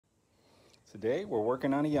Today we're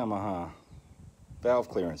working on a Yamaha valve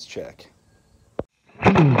clearance check.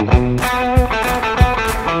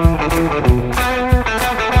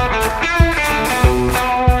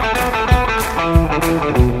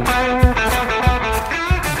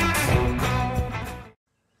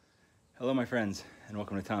 Hello my friends, and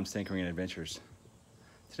welcome to Tom's Tinkering and Adventures.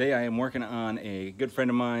 Today I am working on a good friend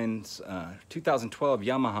of mine's 2012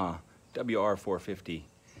 Yamaha WR450.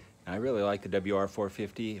 I really like the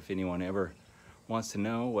WR450. If anyone ever wants to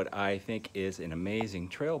know what I think is an amazing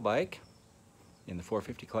trail bike in the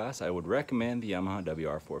 450 class, I would recommend the Yamaha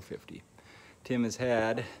WR450. Tim has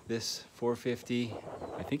had this 450,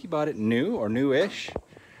 I think he bought it new or newish.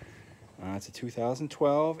 It's a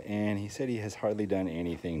 2012, and he said he has hardly done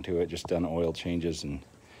anything to it, just done oil changes and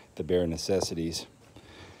the bare necessities.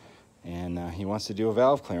 And he wants to do a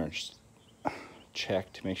valve clearance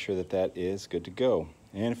check to make sure that that is good to go,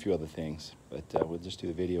 and a few other things, but we'll just do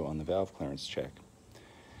the video on the valve clearance check.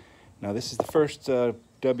 Now this is the first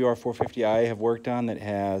WR450 I have worked on that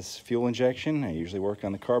has fuel injection. I usually work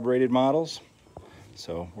on the carbureted models,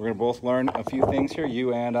 so we're going to both learn a few things here,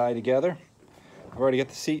 you and I together. I've already got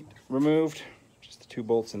the seat removed, just the 2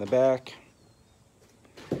 bolts in the back.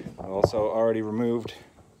 I've also already removed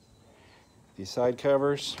these side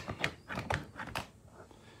covers.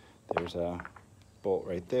 There's a bolt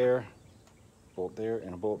right there, bolt there,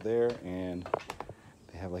 and a bolt there, and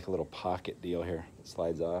they have like a little pocket deal here that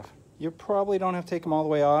slides off. You probably don't have to take them all the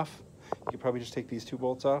way off. You could probably just take these 2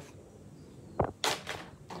 bolts off.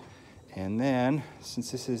 And then, since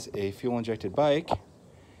this is a fuel injected bike,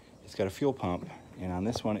 it's got a fuel pump, and on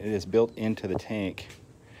this one it is built into the tank.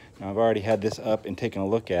 Now I've already had this up and taken a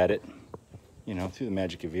look at it, you know, through the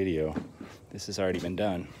magic of video. This has already been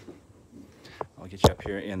done. I'll get you up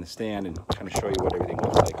here in the stand and kind of show you what everything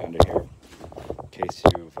looks like under here, in case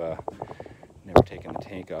you've never taken the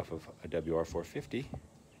tank off of a WR450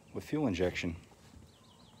 with fuel injection.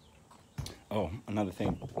 Oh, another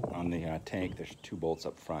thing on the tank, there's 2 bolts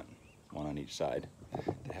up front, 1 on each side,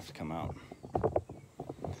 that have to come out.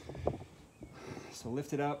 So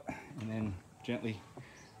lift it up and then gently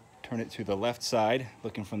turn it to the left side,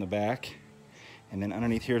 looking from the back, and then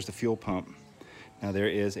underneath here is the fuel pump. Now there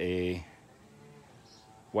is a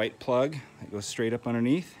white plug that goes straight up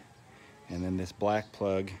underneath, and then this black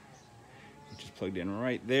plug which is plugged in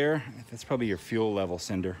right there. That's probably your fuel level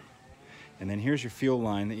sender. And then here's your fuel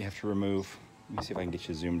line that you have to remove. Let me see if I can get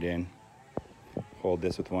you zoomed in. Hold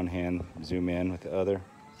this with one hand, zoom in with the other.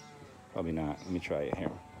 Probably not. Let me try it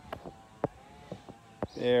here.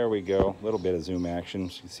 There we go. A little bit of zoom action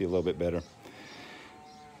so you can see a little bit better.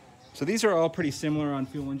 So these are all pretty similar on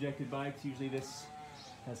fuel injected bikes. Usually this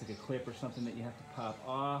has like a clip or something that you have to pop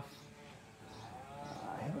off.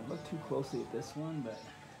 I haven't looked too closely at this one, but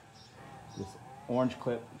this orange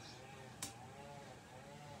clip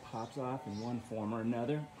pops off in one form or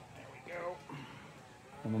another. There we go.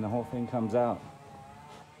 And then the whole thing comes out.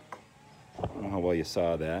 I don't know how well you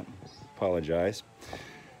saw that. Apologize.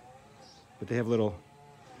 But they have little,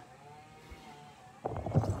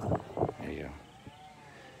 there you go.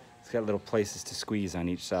 It's got little places to squeeze on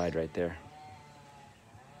each side right there.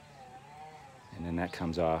 And then that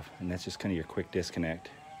comes off, and that's just kind of your quick disconnect.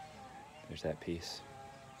 There's that piece.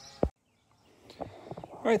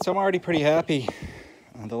 All right, so I'm already pretty happy.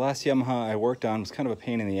 The last Yamaha I worked on was kind of a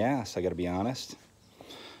pain in the ass, I gotta be honest.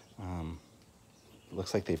 It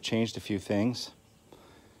looks like they've changed a few things,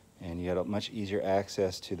 and you got a much easier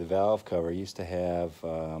access to the valve cover. I used to have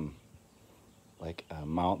like a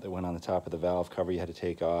mount that went on the top of the valve cover you had to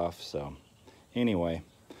take off. So anyway,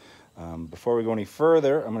 before we go any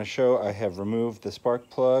further, I'm going to show I have removed the spark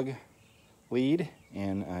plug lead,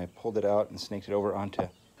 and I pulled it out and snaked it over onto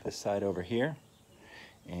this side over here.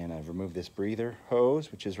 And I've removed this breather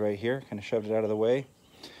hose, which is right here, kind of shoved it out of the way.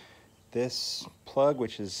 This plug,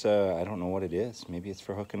 which is, I don't know what it is. Maybe it's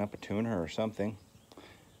for hooking up a tuner or something.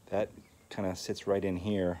 That kind of sits right in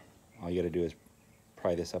here. All you got to do is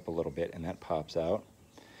pry this up a little bit, and that pops out.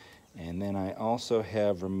 And then I also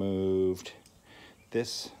have removed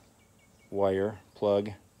this wire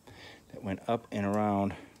plug that went up and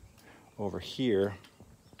around over here.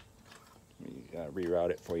 Let me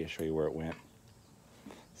reroute it for you, show you where it went.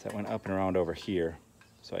 So that went up and around over here.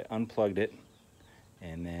 So I unplugged it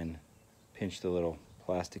and then pinched the little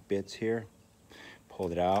plastic bits here,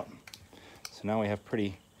 pulled it out. So now we have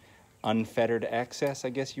pretty unfettered access, I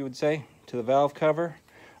guess you would say, to the valve cover.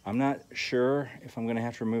 I'm not sure if I'm gonna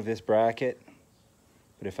have to remove this bracket,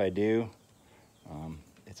 but if I do,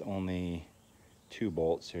 it's only 2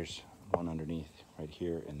 bolts. There's one underneath right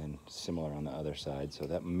here, and then similar on the other side. So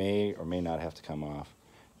that may or may not have to come off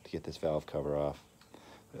to get this valve cover off.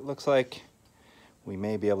 But it looks like we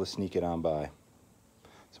may be able to sneak it on by.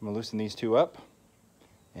 So I'm going to loosen these two up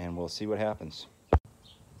and we'll see what happens.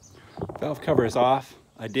 Valve cover is off.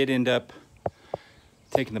 I did end up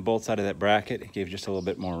taking the bolts out of that bracket. It gave just a little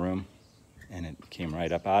bit more room and it came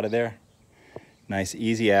right up out of there. Nice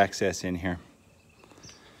easy access in here.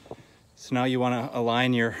 So now you want to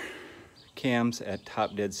align your cams at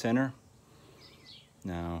top dead center.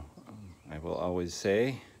 Now I will always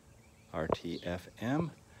say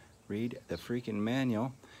RTFM, read the freaking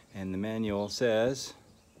manual, and the manual says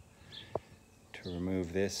to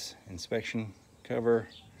remove this inspection cover,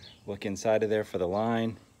 look inside of there for the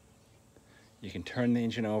line. You can turn the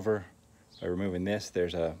engine over by removing this.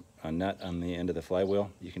 There's a nut on the end of the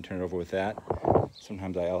flywheel. You can turn it over with that.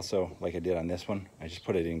 Sometimes I also, like I did on this one, I just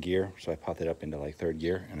put it in gear. So I popped it up into like third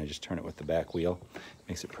gear and I just turn it with the back wheel.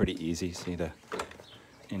 Makes it pretty easy. See the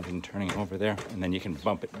engine turning over there? And then you can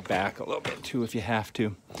bump it back a little bit too if you have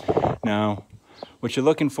to. Now, what you're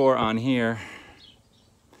looking for on here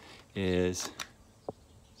is,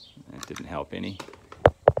 that didn't help any,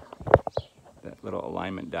 that little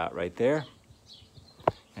alignment dot right there.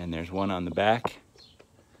 And there's one on the back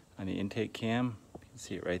on the intake cam. You can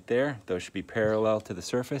see it right there. Those should be parallel to the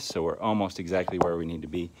surface, so we're almost exactly where we need to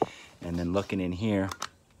be. And then looking in here,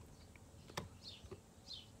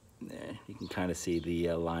 there, you can kind of see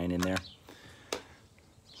the line in there.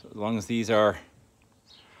 So as long as these are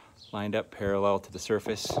lined up parallel to the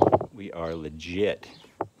surface, we are legit.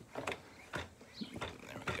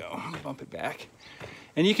 There we go, bump it back.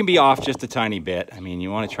 And you can be off just a tiny bit. I mean,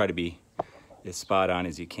 you want to try to be as spot on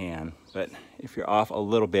as you can, but if you're off a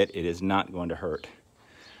little bit, it is not going to hurt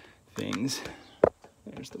things.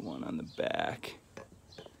 There's the one on the back.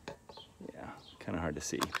 Yeah, kind of hard to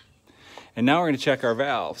see. And now we're going to check our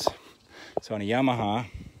valves. So on a Yamaha,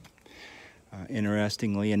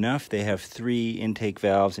 interestingly enough, they have 3 intake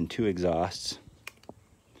valves and 2 exhausts.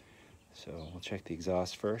 So we'll check the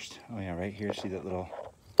exhaust first. Oh yeah, right here, see that little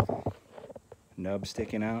nub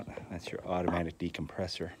sticking out? That's your automatic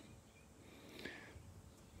decompressor.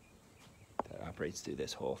 That operates through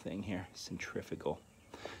this whole thing here, centrifugal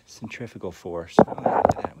force. Oh,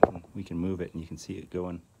 look at that. We can move it and you can see it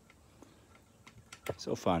going.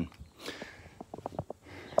 So fun.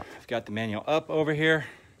 I've got the manual up over here.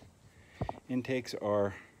 Intakes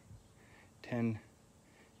are 10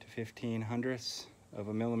 to 15 hundredths of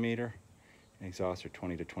a millimeter, and exhausts are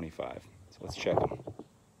 20 to 25. So let's check them.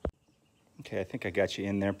 Okay, I think I got you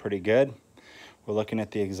in there pretty good. We're looking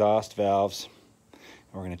at the exhaust valves.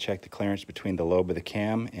 We're going to check the clearance between the lobe of the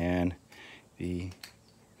cam and the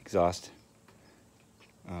exhaust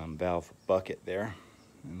valve bucket there.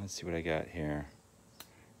 And let's see what I got here.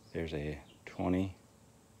 There's a 20,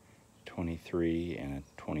 23, and a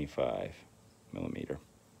 25 millimeter.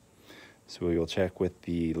 So we will check with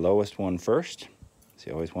the lowest one first. So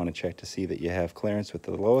you always want to check to see that you have clearance with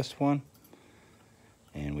the lowest one.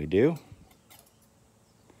 And we do.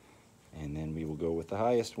 And then we will go with the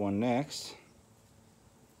highest one next.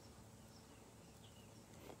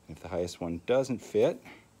 If the highest one doesn't fit,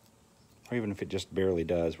 or even if it just barely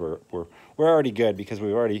does, we're already good because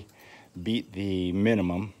we've already beat the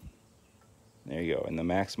minimum. There you go, and the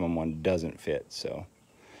maximum one doesn't fit. So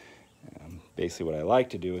basically what I like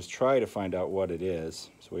to do is try to find out what it is.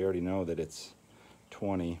 So we already know that it's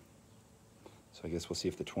 20. So I guess we'll see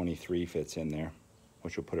if the 23 fits in there,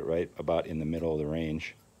 which will put it right about in the middle of the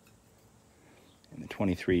range. And the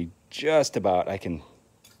 23 just about, I can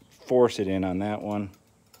force it in on that one.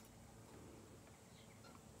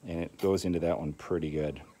 And it goes into that one pretty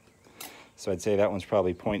good. So I'd say that one's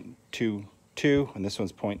probably 0.22 and this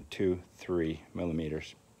one's 0.23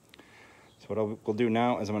 millimeters. So what we'll do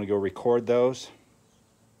now is I'm going to go record those.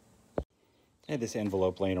 I had this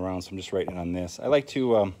envelope laying around, so I'm just writing on this. I like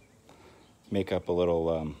to make up a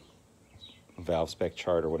little valve spec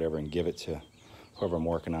chart or whatever and give it to whoever I'm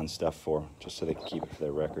working on stuff for, just so they can keep it for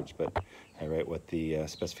their records. But I write what the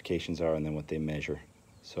specifications are and then what they measure.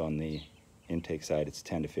 So on the intake side, it's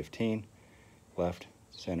 10 to 15, left,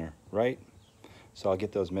 center, right. So I'll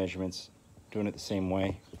get those measurements, doing it the same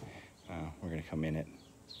way. We're going to come in it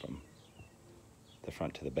from the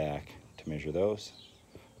front to the back to measure those.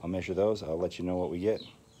 I'll measure those, I'll let you know what we get.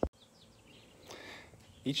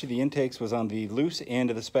 Each of the intakes was on the loose end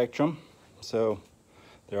of the spectrum, so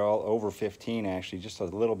they're all over 15 actually, just a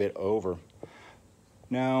little bit over.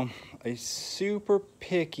 Now, a super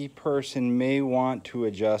picky person may want to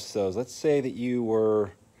adjust those. Let's say that you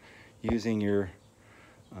were using your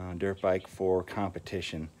dirt bike for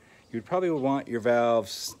competition. You'd probably want your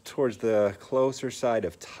valves towards the closer side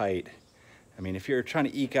of tight. I mean, if you're trying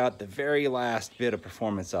to eke out the very last bit of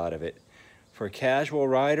performance out of it, For a casual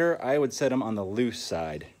rider, I would set them on the loose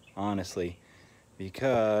side, honestly,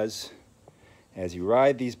 because as you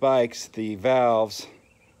ride these bikes, the valves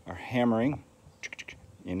are hammering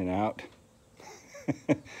in and out,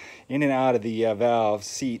 in and out of the valve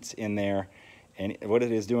seats in there, and what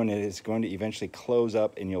it is doing is going to eventually close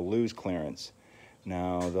up and you'll lose clearance.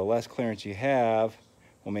 Now, the less clearance you have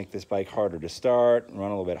will make this bike harder to start,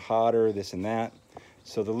 run a little bit hotter, this and that.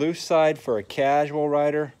 So the loose side for a casual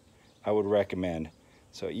rider, I would recommend.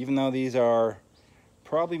 So even though these are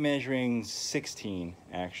probably measuring 16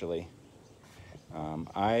 actually,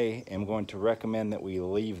 I am going to recommend that we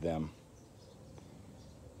leave them.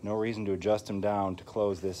 No reason to adjust them down to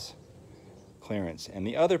close this clearance. And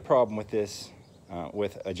the other problem with this,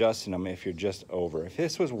 with adjusting them, if you're just over, if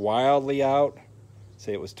this was wildly out,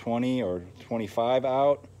 say it was 20 or 25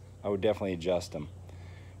 out, I would definitely adjust them.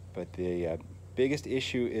 But the biggest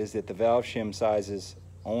issue is that the valve shim sizes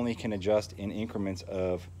only can adjust in increments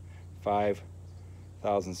of 5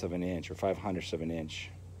 thousandths of an inch or 5/100ths of an inch.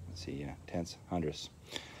 Let's see, tenths, hundredths,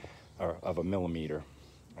 or of a millimeter,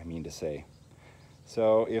 I mean to say.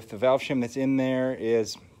 So if the valve shim that's in there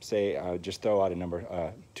is, say, I would just throw out a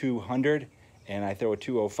number, 200, and I throw a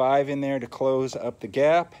 205 in there to close up the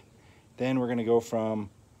gap, then we're going to go from,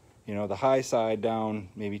 you know, the high side down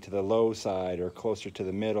maybe to the low side, or closer to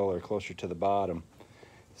the middle, or closer to the bottom.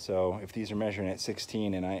 So if these are measuring at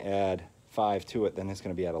 16 and I add 5 to it, then it's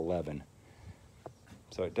going to be at 11.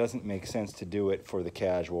 So it doesn't make sense to do it for the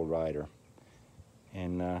casual rider.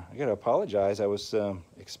 And I got to apologize. I was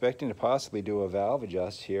expecting to possibly do a valve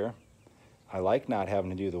adjust here. I like not having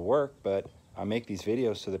to do the work, but I make these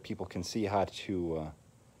videos so that people can see how to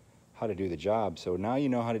do the job. So now you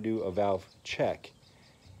know how to do a valve check.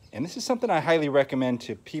 And this is something I highly recommend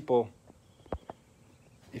to people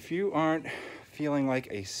if you aren't feeling like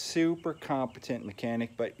a super competent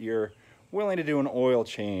mechanic, but you're willing to do an oil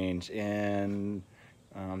change and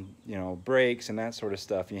you know, brakes and that sort of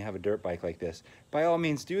stuff, and you have a dirt bike like this, by all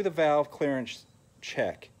means do the valve clearance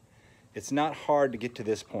check. It's not hard to get to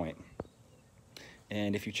this point.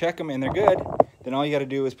 And if you check them and they're good, then all you got to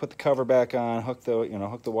do is put the cover back on, hook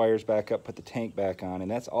the wires back up, put the tank back on,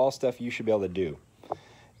 and that's all stuff you should be able to do.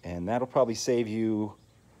 And that'll probably save you,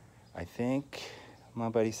 I think my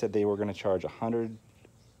buddy said they were going to charge $125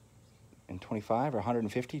 or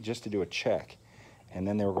 $150 just to do a check. And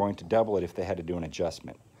then they were going to double it if they had to do an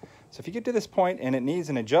adjustment. So if you get to this point and it needs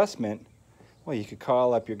an adjustment, well, you could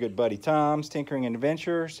call up your good buddy Tom's Tinkering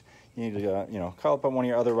Adventures. You need to, call up on one of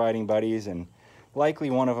your other riding buddies, and likely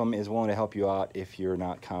one of them is willing to help you out if you're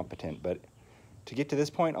not competent. But to get to this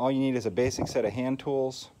point, all you need is a basic set of hand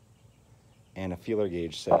tools and a feeler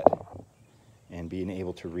gauge set, and being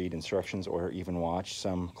able to read instructions or even watch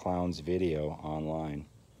some clown's video online.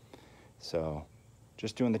 So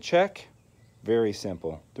just doing the check, very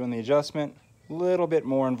simple. Doing the adjustment, a little bit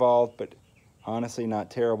more involved, but honestly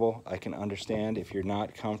not terrible. I can understand if you're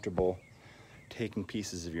not comfortable taking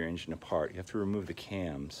pieces of your engine apart. You have to remove the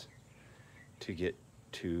cams to get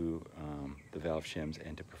to the valve shims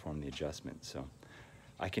and to perform the adjustment. So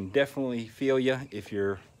I can definitely feel you if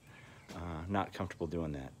you're not comfortable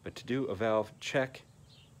doing that. But to do a valve check,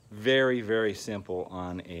 very, very simple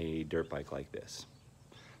on a dirt bike like this.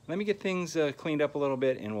 Let me get things cleaned up a little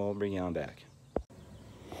bit and we'll bring you on back.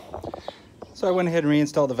 So I went ahead and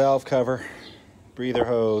reinstalled the valve cover, breather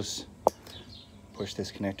hose, pushed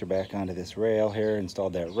this connector back onto this rail here,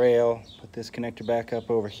 installed that rail, put this connector back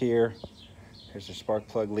up over here. Here's the spark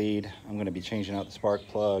plug lead. I'm going to be changing out the spark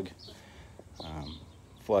plug,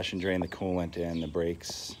 flush and drain the coolant and the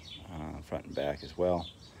brakes front and back as well.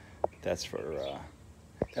 That's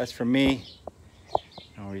for me.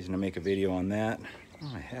 No reason to make a video on that. Oh,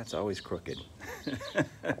 my hat's always crooked.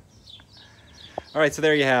 All right, so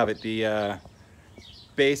there you have it, the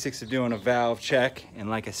basics of doing a valve check. And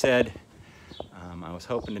like I said, I was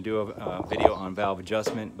hoping to do a video on valve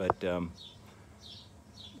adjustment, but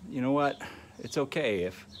you know what? It's okay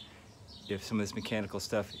if some of this mechanical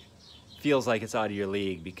stuff feels like it's out of your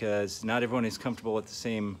league, because not everyone is comfortable at the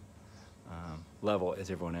same level as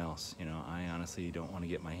everyone else. You know, I honestly don't want to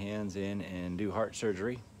get my hands in and do heart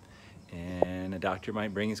surgery, and a doctor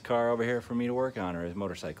might bring his car over here for me to work on, or his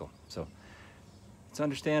motorcycle. So it's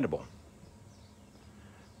understandable.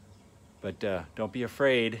 But don't be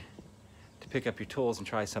afraid to pick up your tools and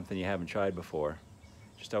try something you haven't tried before.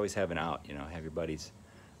 Just always have an out, have your buddy's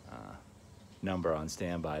number on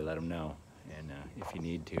standby, let them know. And if you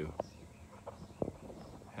need to,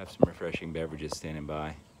 have some refreshing beverages standing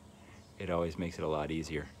by. It always makes it a lot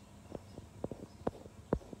easier.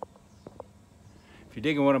 If you're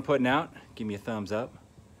digging what I'm putting out, give me a thumbs up.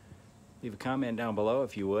 Leave a comment down below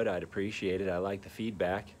if you would. I'd appreciate it. I like the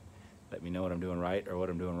feedback. Let me know what I'm doing right or what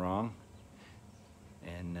I'm doing wrong.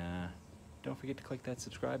 And don't forget to click that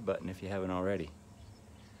subscribe button if you haven't already.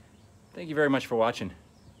 Thank you very much for watching.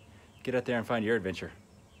 Get out there and find your adventure.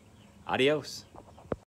 Adios.